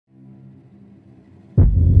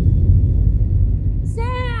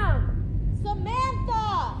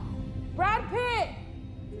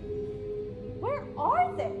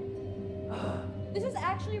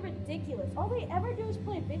actually ridiculous. All they ever do is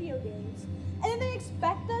play video games. And then they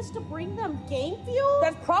expect us to bring them game fuel?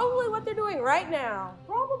 That's probably what they're doing right now.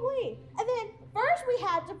 Probably. And then first we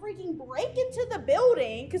had to freaking break into the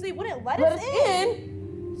building because they wouldn't let us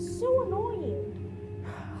in. So annoying.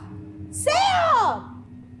 Sam!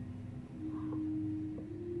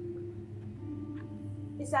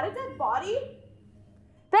 Is that a dead body?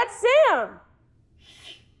 That's Sam!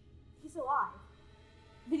 He's alive.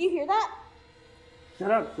 Did you hear that?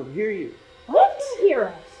 Shut up, she'll hear you. What? He didn't hear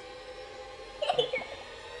us.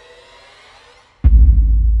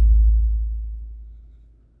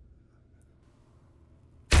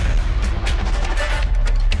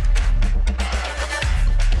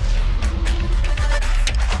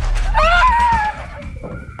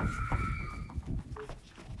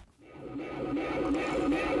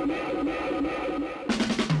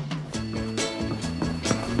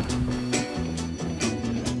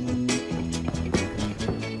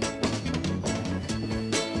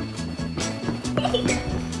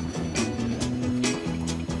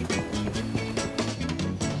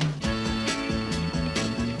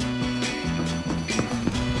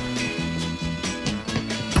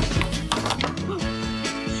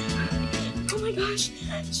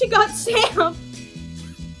 She got Sam!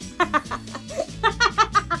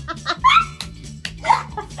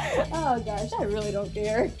 Oh gosh, I really don't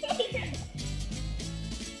care.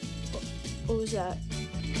 What was that?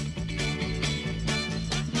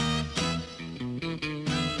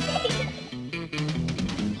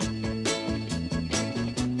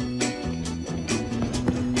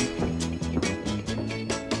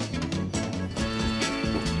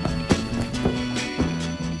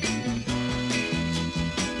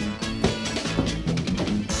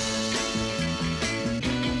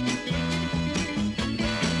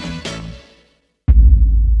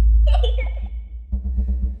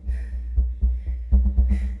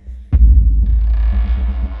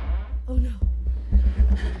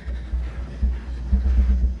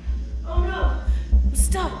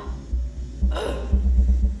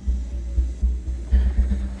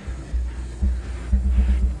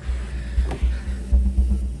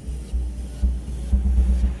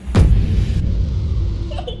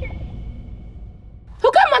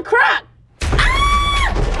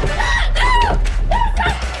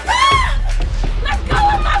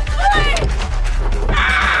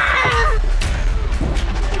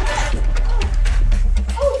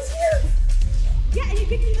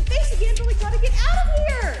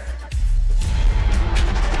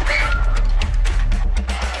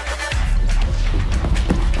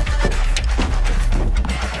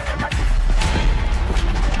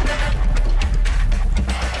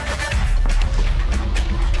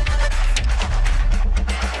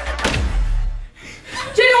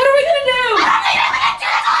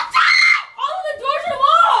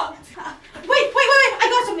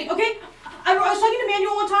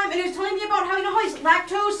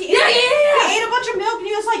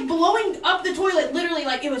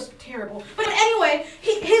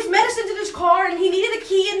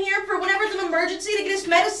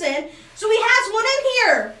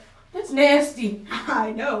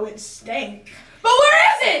 I know, it stank. But where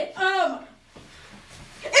is it? In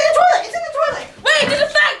the toilet! It's in the toilet! Wait,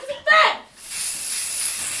 disinfect! Disinfect!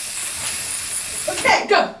 Okay,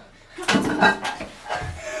 go!